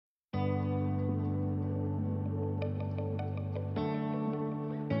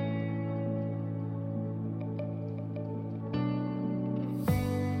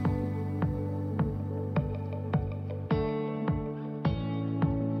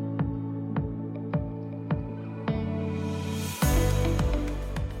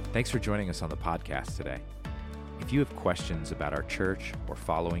Thanks for joining us on the podcast today. If you have questions about our church or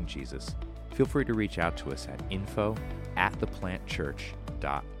following Jesus, feel free to reach out to us at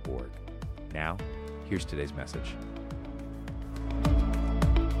info@theplantchurch.org. Now, here's today's message.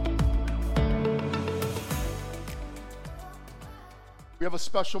 We have a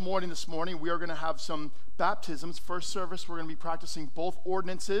special morning this morning. We are going to have some baptisms. First service, we're going to be practicing both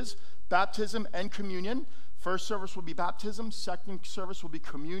ordinances, baptism and communion. First service will be baptism. Second service will be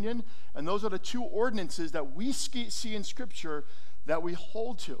communion. And those are the two ordinances that we see in Scripture that we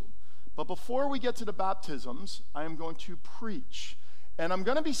hold to. But before we get to the baptisms, I am going to preach. And I'm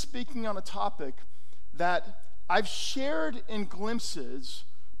going to be speaking on a topic that I've shared in glimpses,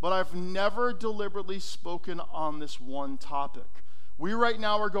 but I've never deliberately spoken on this one topic. We right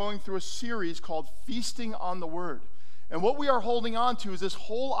now are going through a series called Feasting on the Word. And what we are holding on to is this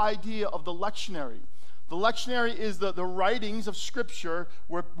whole idea of the lectionary. The lectionary is the writings of Scripture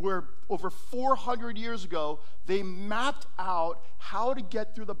where over 400 years ago, they mapped out how to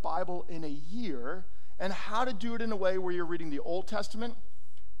get through the Bible in a year and how to do it in a way where you're reading the Old Testament,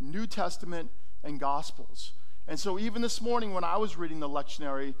 New Testament, and Gospels. And so even this morning when I was reading the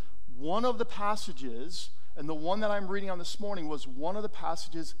lectionary, one of the passages, and the one that I'm reading on this morning, was one of the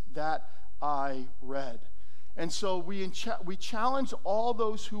passages that I read. And so we challenge all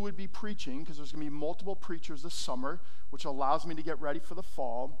those who would be preaching, because there's going to be multiple preachers this summer, which allows me to get ready for the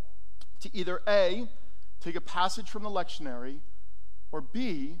fall, to either A, take a passage from the lectionary, or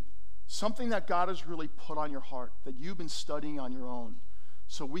B, something that God has really put on your heart, that you've been studying on your own,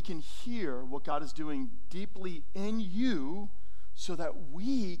 so we can hear what God is doing deeply in you so that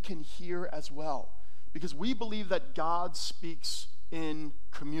we can hear as well. Because we believe that God speaks in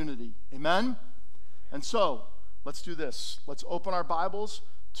community. Amen? And so, let's do this. Let's open our Bibles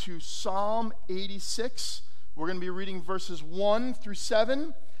to Psalm 86. We're going to be reading verses 1 through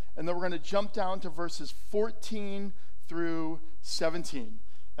 7, and then we're going to jump down to verses 14 through 17.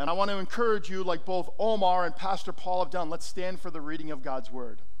 And I want to encourage you, like both Omar and Pastor Paul have done, let's stand for the reading of God's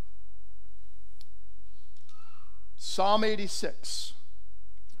Word. Psalm 86.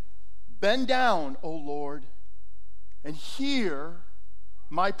 Bend down, O Lord, and hear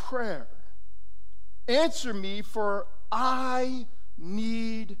my prayer. Answer me, for I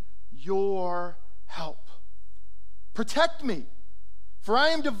need your help. Protect me, for I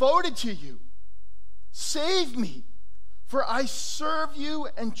am devoted to you. Save me, for I serve you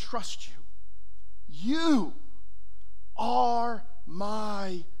and trust you. You are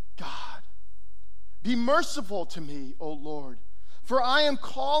my God. Be merciful to me, O Lord, for I am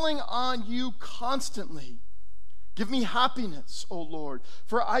calling on you constantly. Give me happiness, O Lord,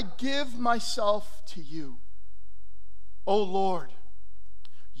 for I give myself to you. O Lord,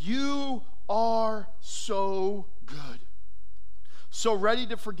 you are so good, so ready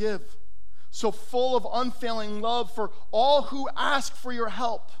to forgive, so full of unfailing love for all who ask for your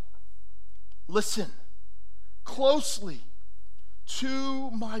help. Listen closely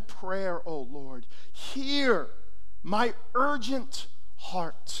to my prayer, O Lord. Hear my urgent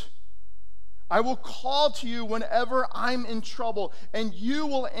heart. I will call to you whenever I'm in trouble, and you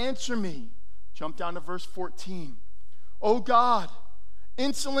will answer me. Jump down to verse 14. O God,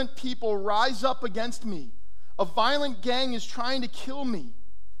 insolent people rise up against me. A violent gang is trying to kill me.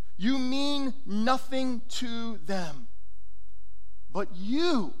 You mean nothing to them. But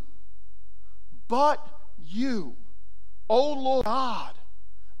you, O Lord God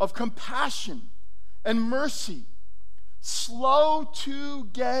of compassion and mercy, slow to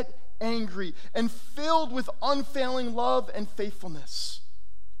get angry and filled with unfailing love and faithfulness.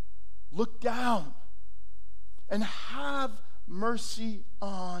 Look down and have mercy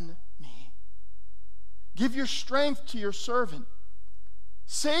on me. Give your strength to your servant.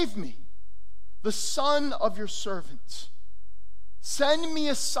 Save me, the son of your servant. Send me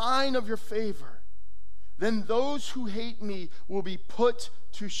a sign of your favor. Then those who hate me will be put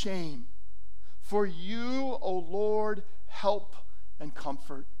to shame. For you, O Lord, help and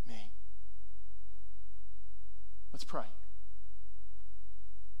comfort me. Let's pray.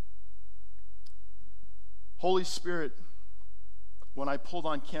 Holy Spirit, when I pulled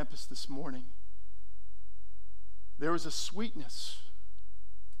on campus this morning, there was a sweetness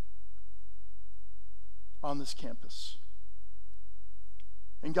on this campus.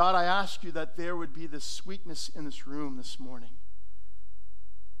 And God, I ask you that there would be this sweetness in this room this morning.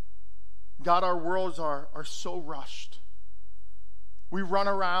 God, our worlds are so rushed. We run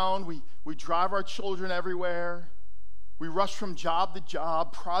around, we drive our children everywhere. We rush from job to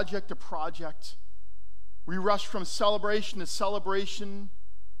job, project to project. We rush from celebration to celebration.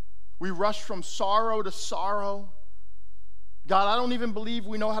 We rush from sorrow to sorrow. God, I don't even believe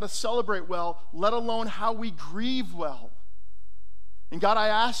we know how to celebrate well, let alone how we grieve well. And God, I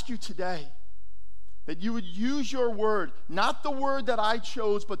ask you today that you would use your word, not the word that I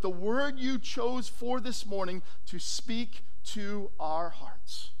chose, but the word you chose for this morning to speak to our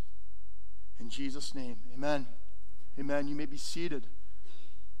hearts. In Jesus' name, amen. Amen. You may be seated.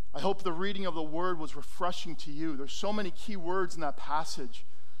 I hope the reading of the word was refreshing to you. There's so many key words in that passage.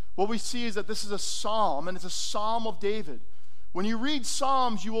 What we see is that this is a psalm, and it's a psalm of David. When you read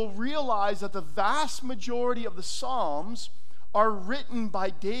Psalms, you will realize that the vast majority of the Psalms are written by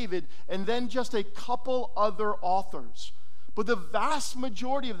David and then just a couple other authors. But the vast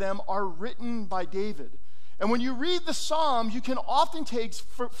majority of them are written by David. And when you read the Psalms, you can often take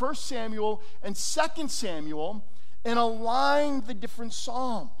 1 Samuel and 2 Samuel and align the different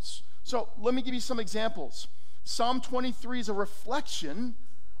Psalms. So let me give you some examples. Psalm 23 is a reflection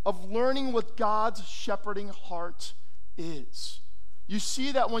of learning what God's shepherding heart is. You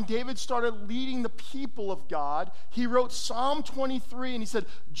see that when David started leading the people of God, he wrote Psalm 23 and he said,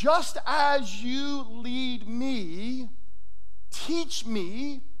 just as you lead me, teach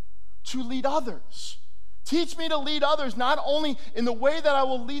me to lead others. Teach me to lead others, not only in the way that I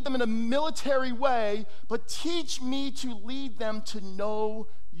will lead them in a military way, but teach me to lead them to know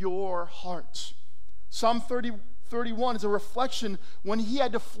your heart. Psalm 31 is a reflection when he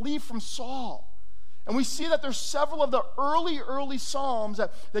had to flee from Saul. And we see that there's several of the early Psalms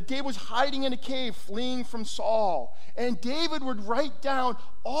that David was hiding in a cave, fleeing from Saul. And David would write down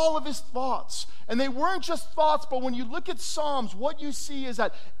all of his thoughts. And they weren't just thoughts, but when you look at Psalms, what you see is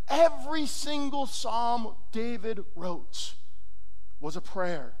that every single Psalm David wrote was a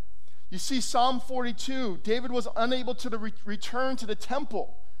prayer. You see Psalm 42, David was unable to return to the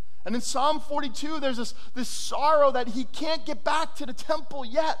temple. And in Psalm 42, there's this sorrow that he can't get back to the temple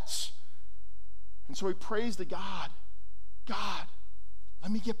yet. And so he prays to God, God,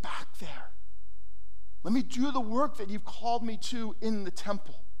 let me get back there. Let me do the work that you've called me to in the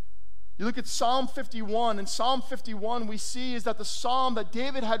temple. You look at Psalm 51, and Psalm 51 we see is that the psalm that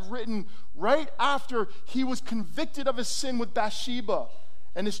David had written right after he was convicted of his sin with Bathsheba,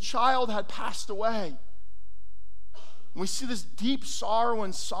 and his child had passed away. And we see this deep sorrow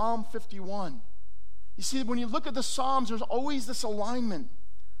in Psalm 51. You see, when you look at the Psalms, there's always this alignment.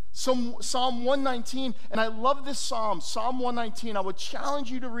 Psalm 119, and I love this psalm, Psalm 119. I would challenge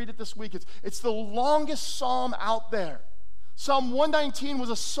you to read it this week. It's the longest psalm out there. Psalm 119 was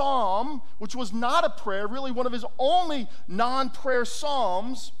a psalm which was not a prayer, really one of his only non-prayer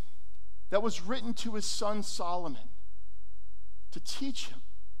psalms that was written to his son Solomon to teach him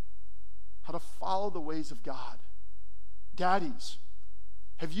how to follow the ways of God. Daddies,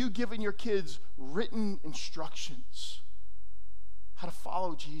 have you given your kids written instructions how to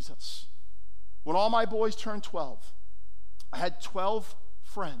follow Jesus? When all my boys turned 12, I had 12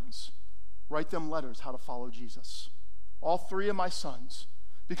 friends write them letters how to follow Jesus. All 3 of my sons.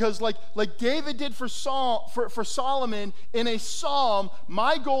 Because like David did for Solomon in a psalm,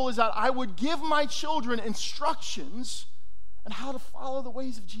 my goal is that I would give my children instructions on how to follow the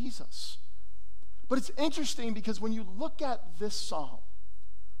ways of Jesus. But it's interesting because when you look at this psalm,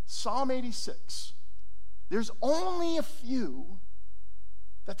 Psalm 86, there's only a few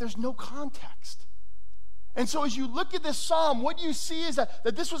that there's no context. And so as you look at this psalm, what you see is that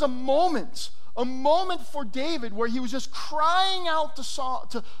this was a moment for David where he was just crying out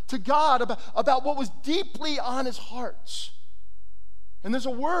to God about what was deeply on his heart. And there's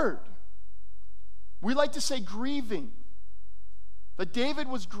a word. We like to say grieving, that David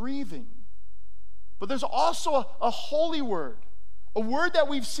was grieving. But there's also a holy word. A word that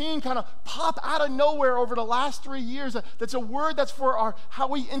we've seen kind of pop out of nowhere over the last 3 years. That's a word that's for how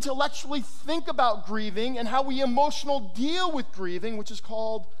we intellectually think about grieving and how we emotionally deal with grieving, which is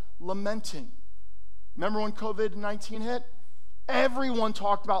called lamenting. Remember when COVID-19 hit? Everyone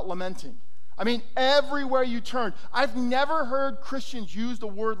talked about lamenting. I mean, everywhere you turn. I've never heard Christians use the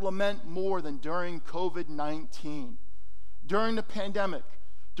word lament more than during COVID-19, during the pandemic,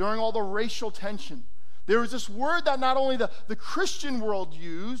 during all the racial tension. There was this word that not only the Christian world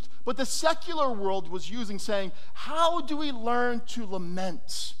used, but the secular world was using, saying, how do we learn to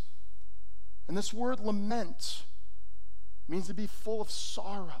lament? And this word lament means to be full of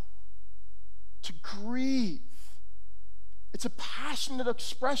sorrow, to grieve. It's a passionate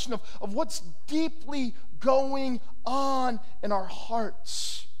expression of what's deeply going on in our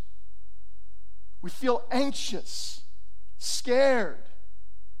hearts. We feel anxious, scared,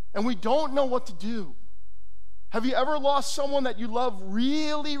 and we don't know what to do. Have you ever lost someone that you love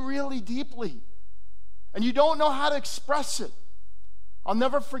really, really deeply, and you don't know how to express it? I'll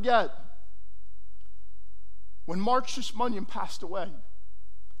never forget. When Mark Shishmunyan passed away,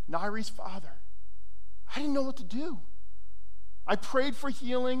 Nairi's father, I didn't know what to do. I prayed for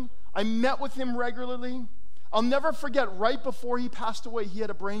healing. I met with him regularly. I'll never forget, right before he passed away, he had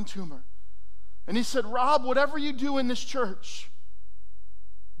a brain tumor. And he said, Rob, whatever you do in this church,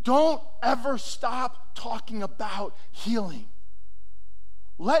 don't ever stop talking about healing.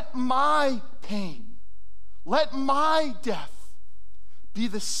 Let my pain, let my death be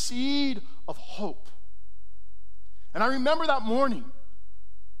the seed of hope. And I remember that morning,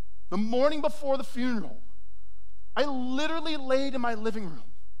 the morning before the funeral, I literally laid in my living room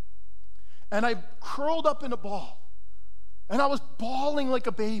and I curled up in a ball and I was bawling like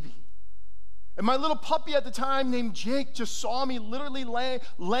a baby. And my little puppy at the time named Jake just saw me literally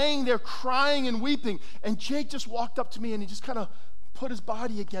laying there crying and weeping. And Jake just walked up to me and he just kind of put his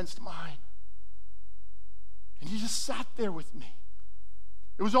body against mine. And he just sat there with me.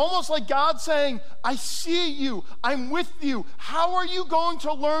 It was almost like God saying, I see you, I'm with you. How are you going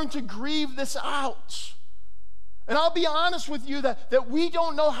to learn to grieve this out? And I'll be honest with you that we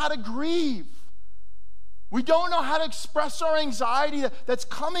don't know how to grieve. We don't know how to express our anxiety that's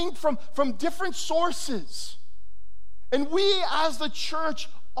coming from different sources. And we as the church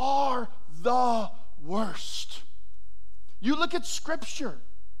are the worst. You look at Scripture,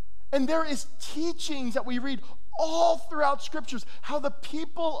 and there is teachings that we read all throughout Scriptures, how the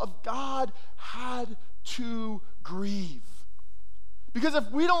people of God had to grieve. Because if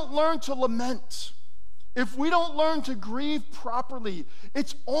we don't learn to lament, if we don't learn to grieve properly,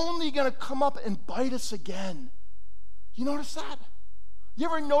 it's only going to come up and bite us again. You notice that? You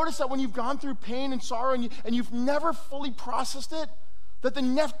ever notice that when you've gone through pain and sorrow and you've never fully processed it, that the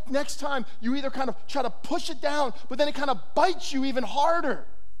next time you either kind of try to push it down, but then it kind of bites you even harder?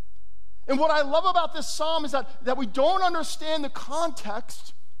 And what I love about this psalm is that we don't understand the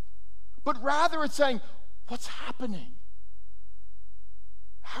context, but rather it's saying, what's happening?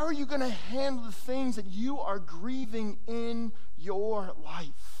 How are you going to handle the things that you are grieving in your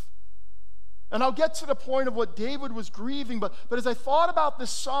life? And I'll get to the point of what David was grieving, but as I thought about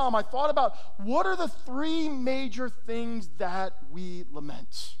this psalm, I thought about what are the three major things that we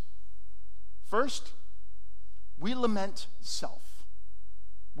lament. First, we lament self.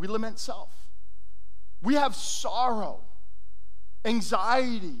 We lament self. We have sorrow,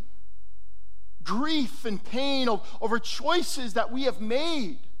 anxiety, grief and pain over choices that we have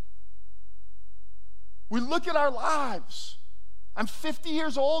made. We look at our lives. I'm 50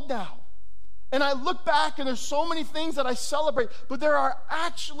 years old now. And I look back and there's so many things that I celebrate, but there are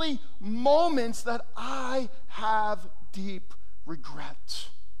actually moments that I have deep regret.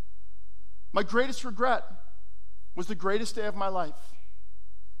 My greatest regret was the greatest day of my life.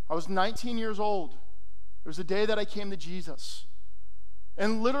 I was 19 years old. It was the day that I came to Jesus.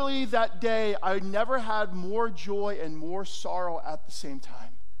 And literally that day, I never had more joy and more sorrow at the same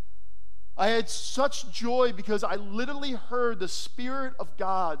time. I had such joy because I literally heard the Spirit of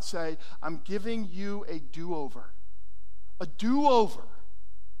God say, I'm giving you a do-over. A do-over.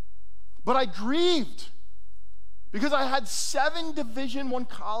 But I grieved because I had 7 Division I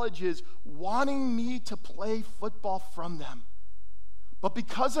colleges wanting me to play football from them. But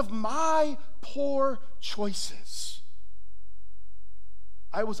because of my poor choices,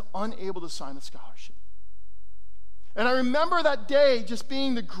 I was unable to sign a scholarship. And I remember that day just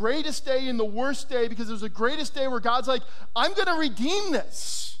being the greatest day and the worst day, because it was the greatest day where God's like, I'm going to redeem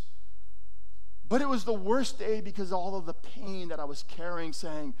this. But it was the worst day because all of the pain that I was carrying,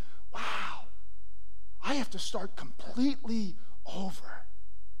 saying, wow, I have to start completely over.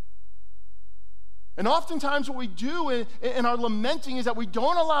 And oftentimes what we do in our lamenting is that we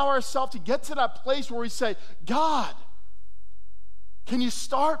don't allow ourselves to get to that place where we say, God, can you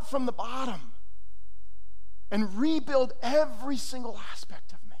start from the bottom and rebuild every single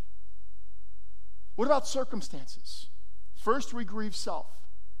aspect of me? What about circumstances? First, we grieve self.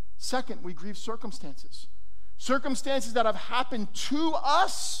 Second, we grieve circumstances. Circumstances that have happened to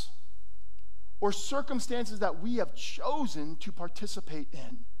us or circumstances that we have chosen to participate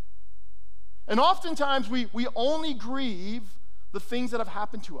in. And oftentimes we only grieve the things that have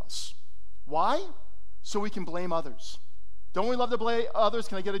happened to us. Why? So we can blame others. Don't we love to blame others?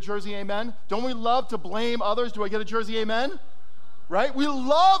 Can I get a Jersey amen? Don't we love to blame others? Do I get a Jersey amen? Right? We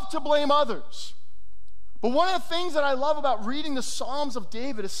love to blame others. But one of the things that I love about reading the Psalms of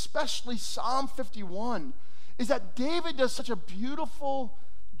David, especially Psalm 51, is that David does such a beautiful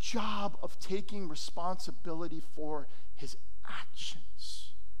job of taking responsibility for his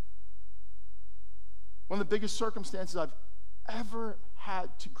actions. One of the biggest circumstances I've ever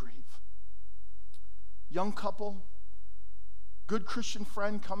had to grieve. Young couple, good Christian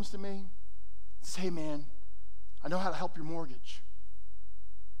friend comes to me and says, hey man, I know how to help your mortgage.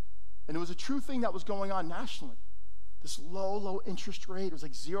 And it was a true thing that was going on nationally. This low interest rate. It was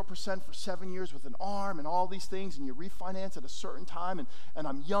like 0% for 7 years with an ARM and all these things, and you refinance at a certain time. And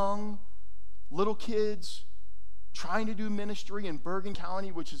I'm young, little kids, trying to do ministry in Bergen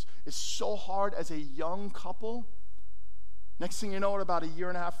County, which is so hard as a young couple. Next thing you know, about a year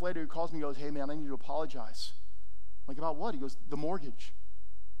and a half later, he calls me and goes, hey, man, I need to apologize. I'm like, about what? He goes, the mortgage.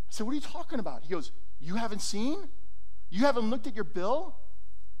 I said, what are you talking about? He goes, you haven't seen? You haven't looked at your bill?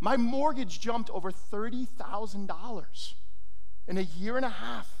 My mortgage jumped over $30,000 in a year and a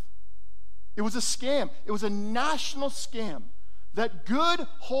half. It was a scam. It was a national scam that good,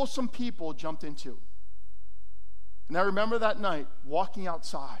 wholesome people jumped into. And I remember that night walking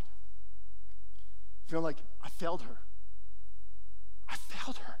outside, feeling like I failed her. I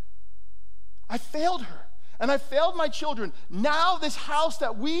failed her. I failed her. And I failed my children. Now this house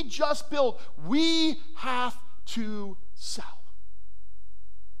that we just built, we have to sell.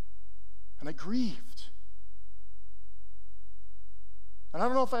 And I grieved. And I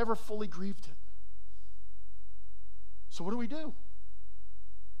don't know if I ever fully grieved it. So what do we do?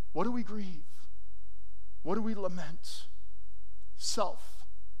 What do we grieve? What do we lament? Self,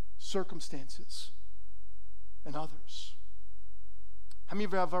 circumstances, and others. How many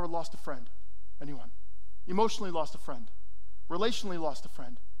of you have ever lost a friend? Anyone? Emotionally lost a friend. Relationally lost a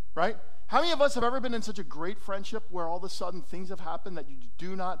friend, right? How many of us have ever been in such a great friendship where all of a sudden things have happened that you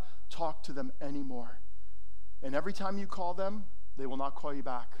do not talk to them anymore? And every time you call them, they will not call you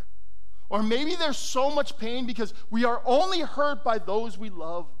back. Or maybe there's so much pain because we are only hurt by those we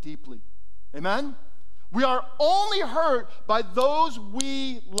love deeply. Amen? We are only hurt by those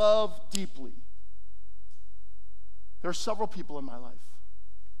we love deeply. There are several people in my life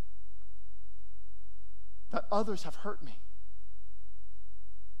that others have hurt me.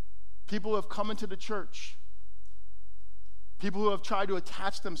 People who have come into the church. People who have tried to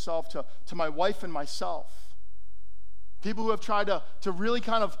attach themselves to my wife and myself. People who have tried to really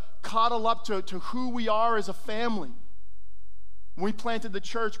kind of coddle up to who we are as a family. When we planted the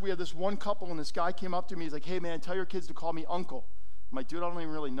church, we had this one couple, and this guy came up to me. He's like, hey, man, tell your kids to call me uncle. I'm like, dude, I don't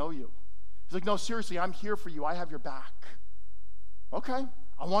even really know you. He's like, no, seriously, I'm here for you. I have your back. Okay,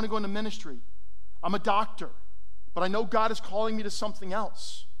 I want to go into ministry. I'm a doctor, but I know God is calling me to something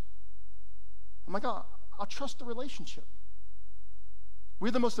else. I'm like, oh, I'll trust the relationship. We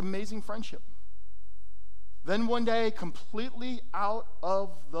had the most amazing friendship. Then one day, completely out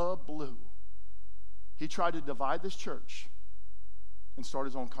of the blue, he tried to divide this church and start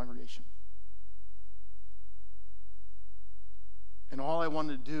his own congregation. And all I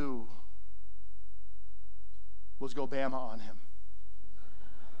wanted to do was go Bama on him.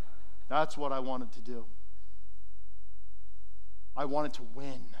 That's what I wanted to do. I wanted to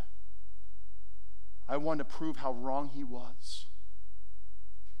win. I wanted to prove how wrong he was.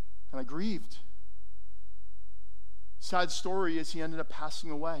 And I grieved. Sad story is he ended up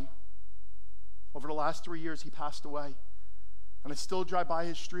passing away. Over the last 3 years, he passed away. And I still drive by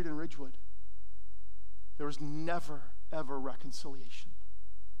his street in Ridgewood. There was never, ever reconciliation.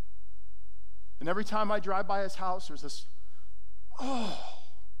 And every time I drive by his house, there's this, oh.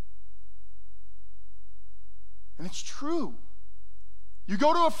 And it's true. You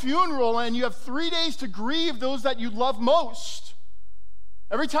go to a funeral and you have 3 days to grieve those that you love most.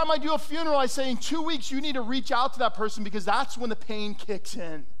 Every time I do a funeral, I say in 2 weeks, you need to reach out to that person because that's when the pain kicks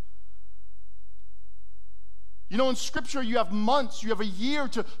in. You know, in Scripture, you have months, you have a year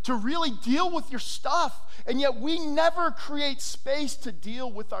to really deal with your stuff. And yet we never create space to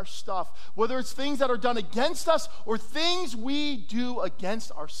deal with our stuff, whether it's things that are done against us or things we do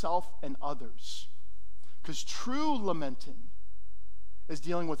against ourselves and others. Because true lamenting is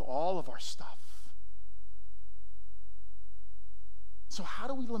dealing with all of our stuff. So how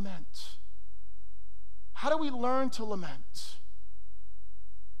do we lament? How do we learn to lament?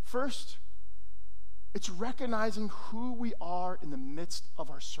 First, it's recognizing who we are in the midst of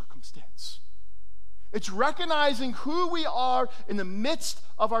our circumstance. It's recognizing who we are in the midst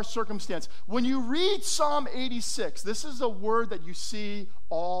of our circumstance. When you read Psalm 86, this is a word that you see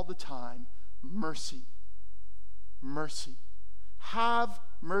all the time: mercy. Mercy. Have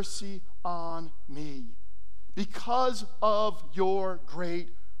mercy on me because of your great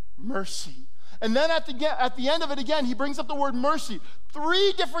mercy. And then at the end of it again, he brings up the word mercy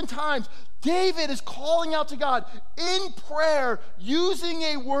 3 different times. David is calling out to God in prayer using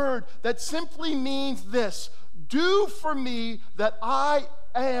a word that simply means this: do for me that I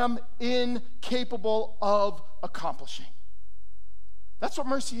am incapable of accomplishing. That's what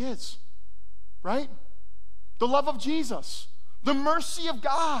mercy is, right? The love of Jesus, the mercy of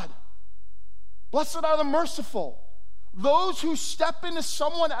God. Blessed are the merciful. Those who step into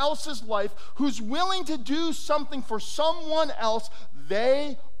someone else's life, who's willing to do something for someone else,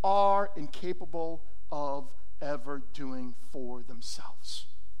 they are incapable of ever doing for themselves.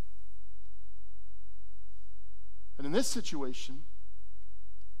 And in this situation,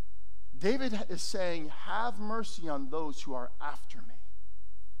 David is saying, have mercy on those who are after me.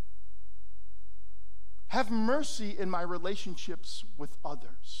 Have mercy in my relationships with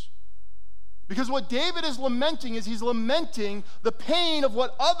others. Because what David is lamenting is he's lamenting the pain of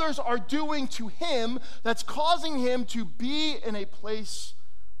what others are doing to him that's causing him to be in a place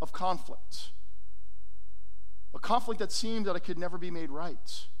of conflict. A conflict that seemed that it could never be made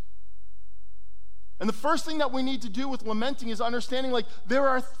right. And the first thing that we need to do with lamenting is understanding, like, there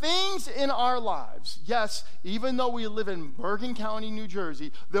are things in our lives. Yes, even though we live in Bergen County, New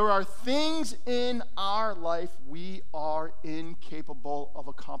Jersey, there are things in our life we are incapable of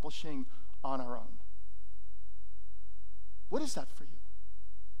accomplishing on our own. What is that for you?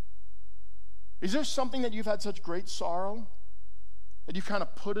 Is there something that you've had such great sorrow that you've kind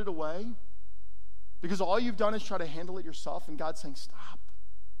of put it away because all you've done is try to handle it yourself, and God's saying, stop.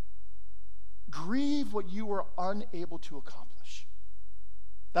 Grieve what you were unable to accomplish.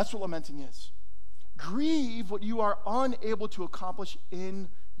 That's what lamenting is. Grieve what you are unable to accomplish in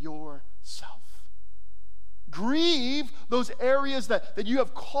yourself. Grieve those areas that you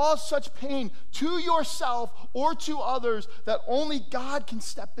have caused such pain to yourself or to others that only God can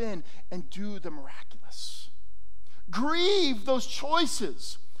step in and do the miraculous. Grieve those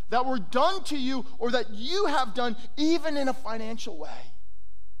choices that were done to you or that you have done, even in a financial way,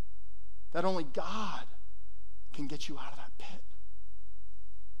 that only God can get you out of that pit.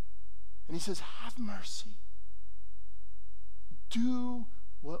 And he says, have mercy. Do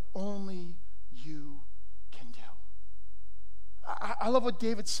what only you can do. I love what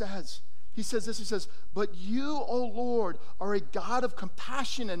David says. He says this, he says, but you, O Lord, are a God of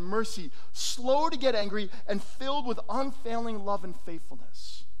compassion and mercy, slow to get angry and filled with unfailing love and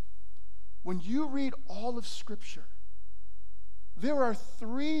faithfulness. When you read all of Scripture, there are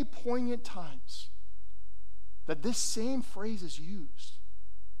 3 poignant times that this same phrase is used.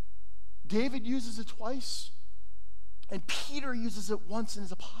 David uses it twice, and Peter uses it once in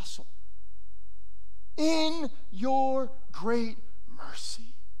his epistle. In your great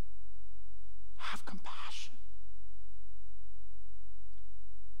mercy, have compassion.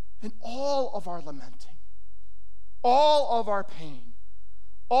 In all of our lamenting, all of our pain,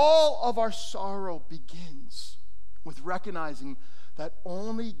 all of our sorrow begins with recognizing that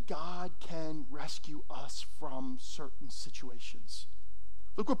only God can rescue us from certain situations.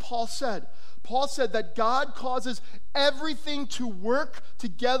 Look what Paul said. Paul said that God causes everything to work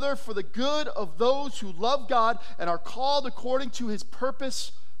together for the good of those who love God and are called according to his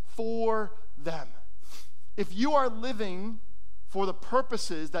purpose for them. If you are living for the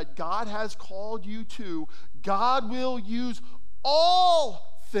purposes that God has called you to, God will use all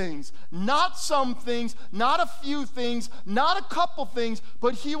things, not some things, not a few things, not a couple things,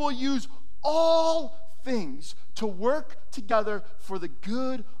 but he will use all things to work together for the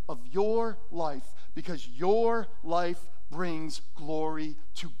good of your life, because your life brings glory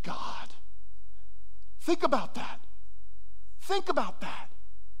to God. Think about that. Think about that.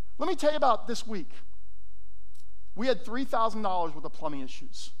 Let me tell you about this week. We had $3,000 worth of plumbing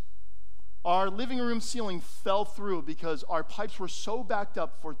issues. Our living room ceiling fell through because our pipes were so backed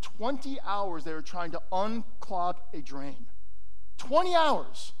up. For 20 hours, they were trying to unclog a drain. 20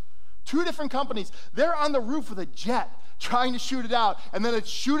 hours. 2 different companies. They're on the roof with a jet trying to shoot it out, and then it's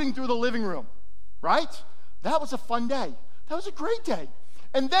shooting through the living room, right? That was a fun day. That was a great day.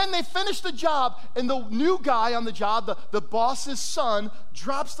 And then they finished the job, and the new guy on the job, the boss's son,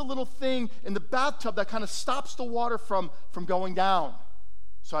 drops the little thing in the bathtub that kind of stops the water from going down.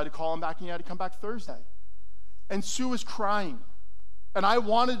 So I had to call him back, and he had to come back Thursday. And Sue was crying, and I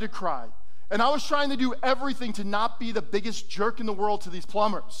wanted to cry. And I was trying to do everything to not be the biggest jerk in the world to these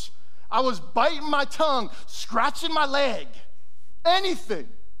plumbers. I was biting my tongue, scratching my leg, anything.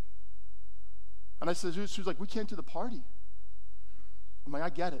 And I said, Sue's like, we can't do the party. I'm like, I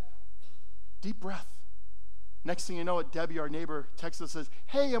get it. Deep breath. Next thing you know it, Debbie, our neighbor, texts us and says,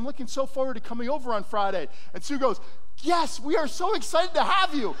 hey, I'm looking so forward to coming over on Friday. And Sue goes, yes, we are so excited to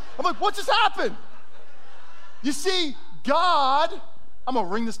have you. I'm like, what just happened? You see, God, I'm going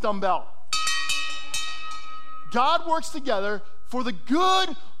to ring this dumbbell. God works together for the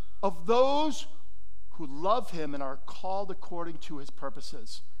good of those who love him and are called according to his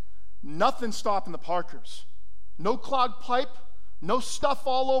purposes. Nothing stopping the Parkers. No clogged pipe, no stuff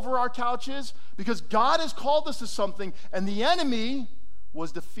all over our couches, because God has called us to something, and the enemy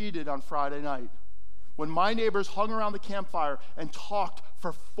was defeated on Friday night. when my neighbors hung around the campfire and talked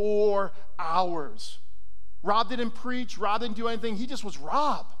for 4 hours. Rob didn't preach. Rob didn't do anything. He just was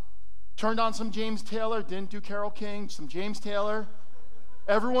Rob. Turned on some James Taylor. Didn't do Carole King. Some James Taylor.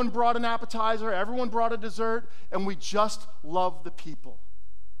 Everyone brought an appetizer. Everyone brought a dessert. And we just loved the people.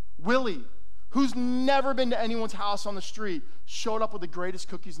 Willie, who's never been to anyone's house on the street, showed up with the greatest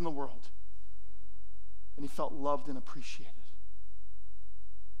cookies in the world. And he felt loved and appreciated.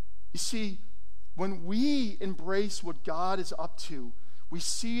 You see, when we embrace what God is up to, we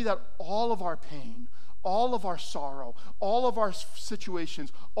see that all of our pain, all of our sorrow, all of our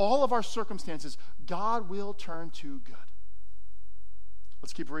situations, all of our circumstances, God will turn to good.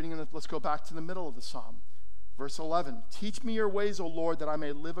 Let's keep reading, and let's go back to the middle of the psalm. Verse 11, teach me your ways, O Lord, that I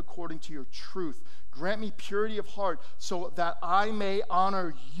may live according to your truth. Grant me purity of heart so that I may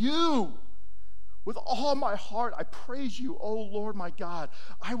honor you. With all my heart, I praise you, O Lord my God.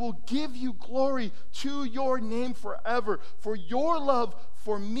 I will give you glory to your name forever, for your love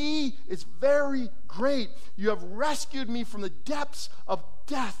for me is very great. You have rescued me from the depths of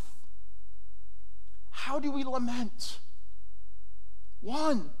death. How do we lament?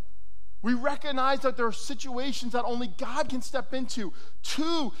 1, we recognize that there are situations that only God can step into.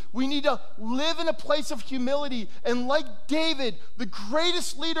 2, we need to live in a place of humility. And like David, the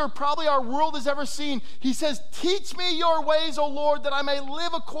greatest leader probably our world has ever seen, he says, teach me your ways, O Lord, that I may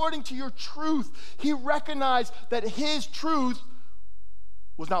live according to your truth. He recognized that his truth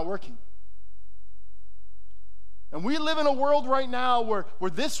was not working. And we live in a world right now where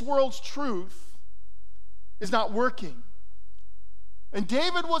this world's truth is not working. And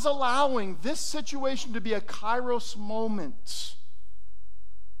David was allowing this situation to be a kairos moment.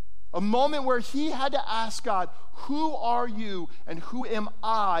 A moment where he had to ask God, who are you and who am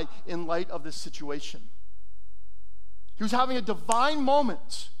I in light of this situation? He was having a divine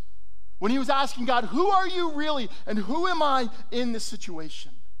moment when he was asking God, who are you really and who am I in this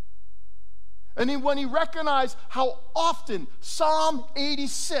situation? And when he recognized how often Psalm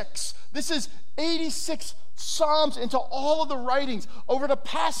 86, this is 86 Psalms into all of the writings over the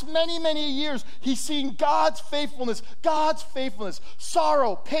past many, many years, he's seen God's faithfulness,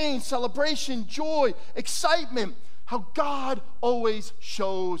 sorrow, pain, celebration, joy, excitement, how God always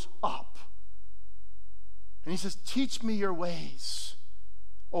shows up. And he says, teach me your ways,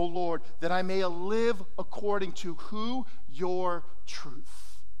 O Lord, that I may live according to who? Your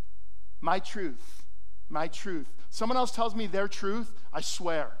truth. My truth. My truth. Someone else tells me their truth, I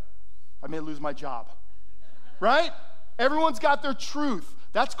swear, I may lose my job. Right? Everyone's got their truth.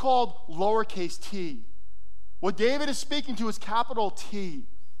 That's called lowercase t. What David is speaking to is capital T.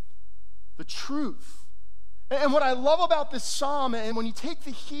 The truth. And what I love about this psalm, and when you take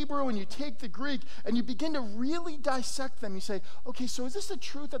the Hebrew and you take the Greek and you begin to really dissect them, you say, okay, so is this the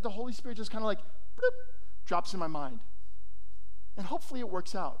truth that the Holy Spirit just kind of like bloop, drops in my mind? And hopefully it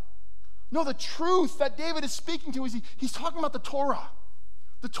works out. No, the truth that David is speaking to is he's talking about the Torah.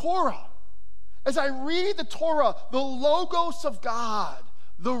 The Torah. As I read the Torah, the Logos of God,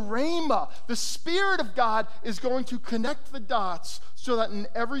 the Rhema, the Spirit of God is going to connect the dots so that in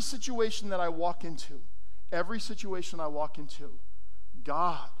every situation that I walk into,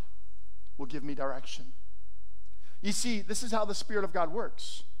 God will give me direction. You see, this is how the Spirit of God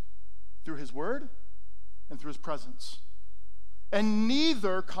works, through His Word and through His presence. And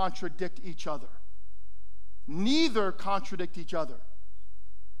neither contradict each other. Neither contradict each other.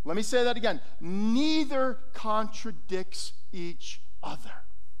 Let me say that again. Neither contradicts each other.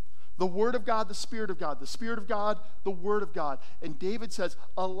 The Word of God, the Spirit of God. The Spirit of God, the Word of God. And David says,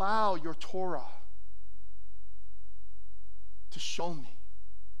 allow your Torah to show me.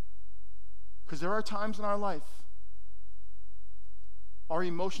 Because there are times in our life, our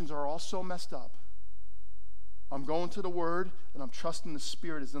emotions are all so messed up. I'm going to the Word, and I'm trusting the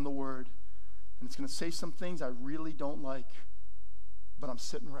Spirit is in the Word. And it's going to say some things I really don't like. But I'm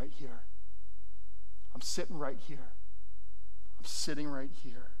sitting right here. I'm sitting right here. I'm sitting right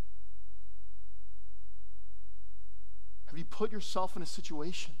here. Have you put yourself in a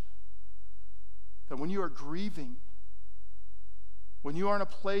situation that when you are grieving, when you are in a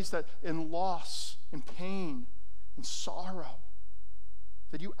place that in loss, in pain, in sorrow,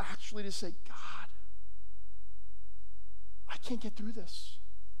 that you actually just say, God, I can't get through this.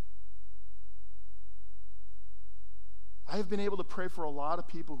 I have been able to pray for a lot of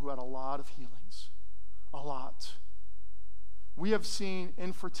people who had a lot of healings. A lot. We have seen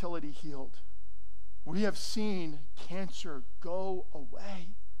infertility healed. We have seen cancer go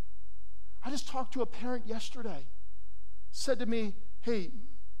away. I just talked to a parent yesterday. Said to me, hey,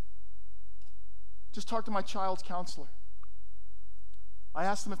 just talked to my child's counselor. I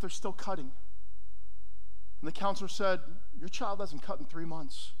asked them if they're still cutting. And the counselor said, your child hasn't cut in 3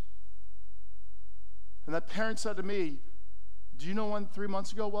 months. And that parent said to me, do you know when 3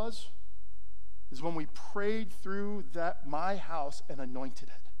 months ago was? Is when we prayed through my house and anointed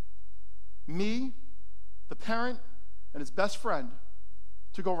it. Me, the parent, and his best friend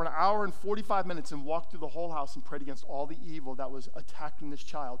took over an hour and 45 minutes and walked through the whole house and prayed against all the evil that was attacking this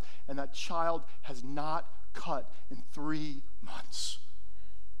child. And that child has not cut in 3 months.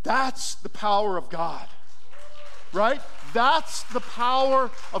 That's the power of God. Right? That's the power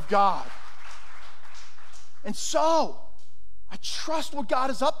of God. And so, I trust what God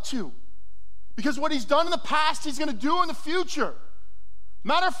is up to. Because what he's done in the past, he's going to do in the future.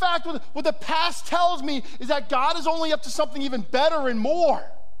 Matter of fact, what the past tells me is that God is only up to something even better and more.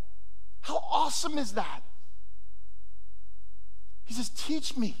 How awesome is that? He says,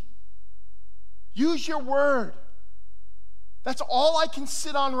 teach me. Use your word. That's all I can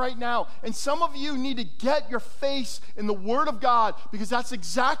sit on right now. And some of you need to get your face in the Word of God, because that's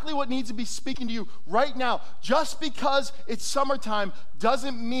exactly what needs to be speaking to you right now. Just because it's summertime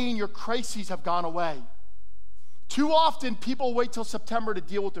doesn't mean your crises have gone away. Too often, people wait till September to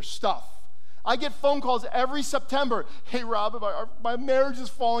deal with their stuff. I get phone calls every September. Hey, Rob, my marriage is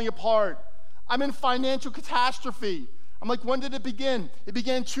falling apart. I'm in financial catastrophe. I'm like, when did it begin? It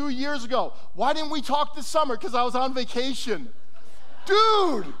began 2 years ago. Why didn't we talk this summer? Because I was on vacation.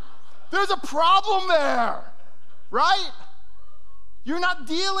 Dude, there's a problem there, right? You're not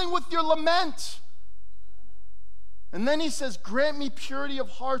dealing with your lament. And then he says, grant me purity of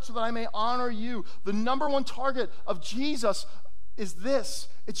heart so that I may honor you. The number one target of Jesus is this.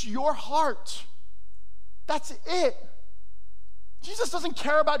 It's your heart. That's it. Jesus doesn't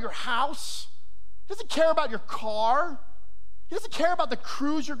care about your house. He doesn't care about your car. He doesn't care about the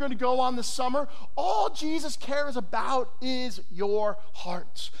cruise you're going to go on this summer. All Jesus cares about is your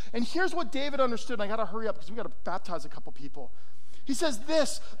heart. And here's what David understood, and I got to hurry up because we got to baptize a couple people. He says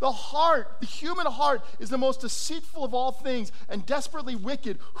this, the heart, the human heart, is the most deceitful of all things and desperately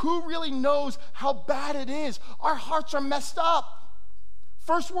wicked. Who really knows how bad it is? Our hearts are messed up.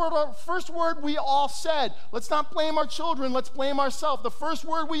 First word we all said. Let's not blame our children. Let's blame ourselves. The first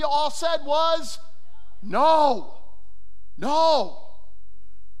word we all said was no. No.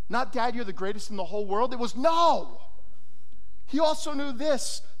 Not, Dad, you're the greatest in the whole world. It was no. He also knew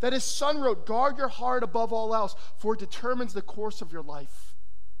this, that his son wrote, guard your heart above all else, for it determines the course of your life.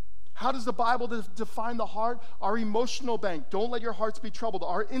 How does the Bible define the heart? Our emotional bank. Don't let your hearts be troubled.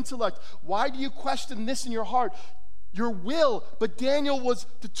 Our intellect. Why do you question this in your heart? Your will. But Daniel was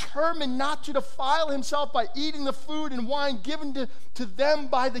determined not to defile himself by eating the food and wine given to them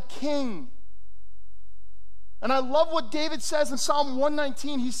by the king. And I love what David says in Psalm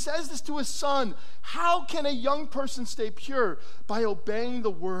 119. He says this to his son. How can a young person stay pure? By obeying the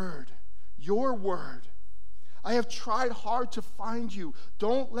word, your word. I have tried hard to find you.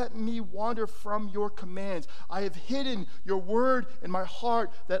 Don't let me wander from your commands. I have hidden your word in my heart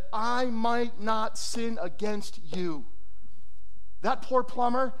that I might not sin against you. That poor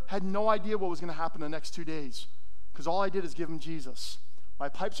plumber had no idea what was going to happen the next 2 days, because all I did is give him Jesus. My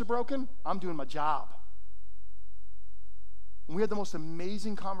pipes are broken. I'm doing my job. And we had the most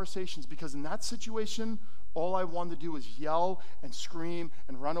amazing conversations, because in that situation, all I wanted to do was yell and scream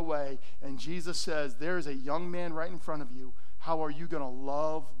and run away. And Jesus says, there is a young man right in front of you. How are you going to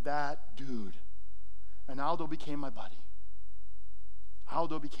love that dude? And Aldo became my buddy.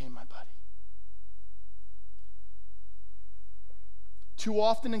 Aldo became my buddy. Too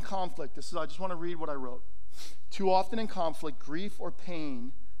often in conflict, I just want to read what I wrote. Too often in conflict, grief or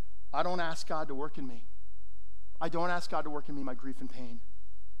pain, I don't ask God to work in me. I don't ask God to work in me my grief and pain.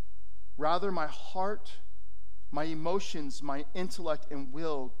 Rather, my heart, my emotions, my intellect and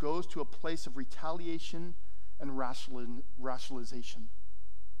will goes to a place of retaliation and rationalization.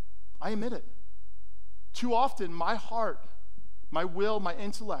 I admit it. Too often, my heart, my will, my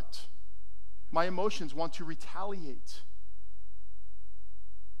intellect, my emotions want to retaliate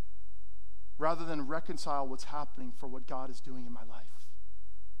rather than reconcile what's happening for what God is doing in my life.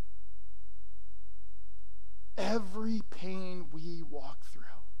 Every pain we walk through,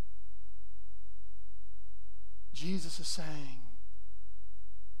 Jesus is saying,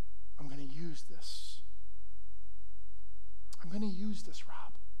 I'm going to use this. I'm going to use this,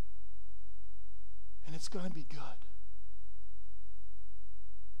 Rob. And it's going to be good.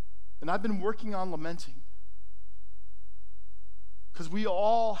 And I've been working on lamenting, because we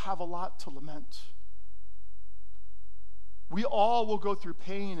all have a lot to lament. We all will go through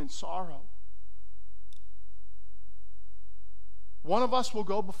pain and sorrow. One of us will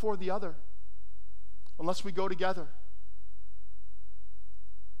go before the other unless we go together.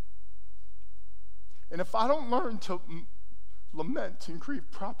 And if I don't learn to lament and grieve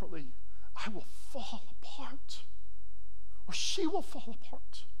properly, I will fall apart. Or she will fall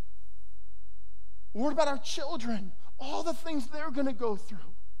apart. What about our children? All the things they're going to go through.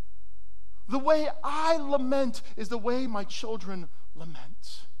 The way I lament is the way my children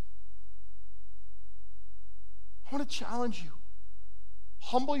lament. I want to challenge you.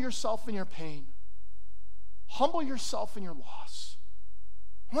 Humble yourself in your pain. Humble yourself in your loss.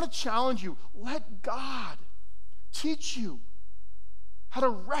 I want to challenge you. Let God teach you how to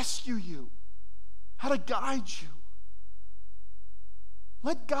rescue you, how to guide you.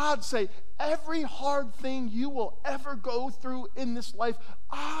 Let God say, every hard thing you will ever go through in this life,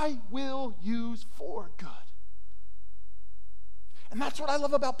 I will use for good. And that's what I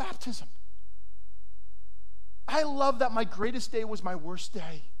love about baptism. I love that my greatest day was my worst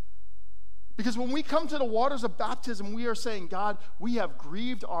day. Because when we come to the waters of baptism, we are saying, God, we have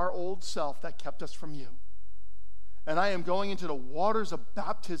grieved our old self that kept us from you. And I am going into the waters of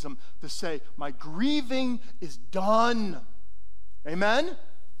baptism to say, my grieving is done. Amen?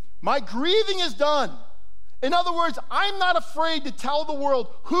 My grieving is done. In other words, I'm not afraid to tell the world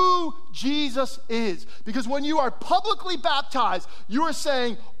who Jesus is. Because when you are publicly baptized, you are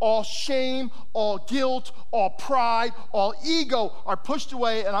saying all shame, all guilt, all pride, all ego are pushed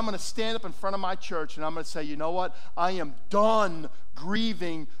away, and I'm going to stand up in front of my church and I'm going to say, you know what? I am done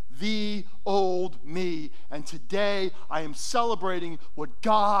grieving the old me. And today I am celebrating what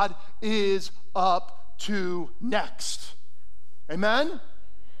God is up to next. Amen?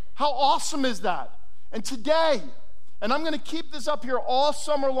 How awesome is that? And today, and I'm going to keep this up here all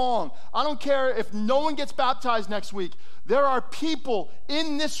summer long. I don't care if no one gets baptized next week. There are people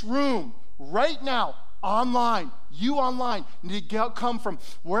in this room right now, online, you online, need to come from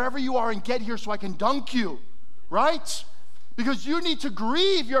wherever you are and get here so I can dunk you, right? Because you need to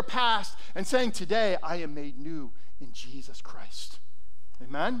grieve your past and saying, today I am made new in Jesus Christ.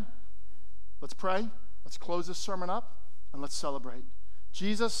 Amen? Let's pray. Let's close this sermon up and let's celebrate.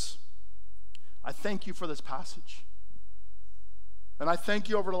 Jesus, I thank you for this passage. And I thank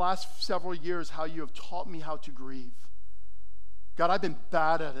you over the last several years how you have taught me how to grieve. God, I've been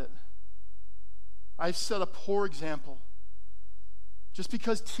bad at it. I've set a poor example. Just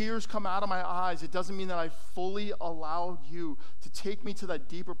because tears come out of my eyes, it doesn't mean that I fully allowed you to take me to that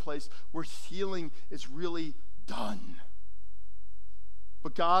deeper place where healing is really done.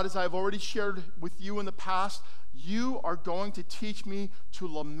 But God, as I've already shared with you in the past, you are going to teach me to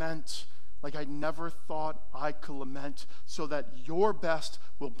lament like I never thought I could lament, so that your best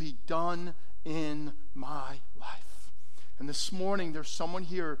will be done in my life. And this morning, there's someone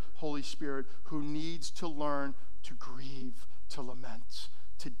here, Holy Spirit, who needs to learn to grieve, to lament.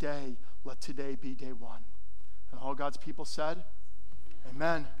 Today, let today be day one. And all God's people said,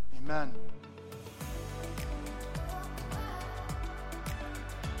 amen, amen.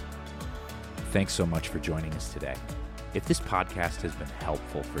 Thanks so much for joining us today. If this podcast has been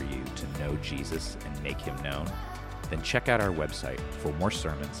helpful for you to know Jesus and make him known, then check out our website for more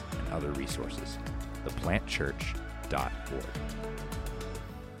sermons and other resources, theplantchurch.org.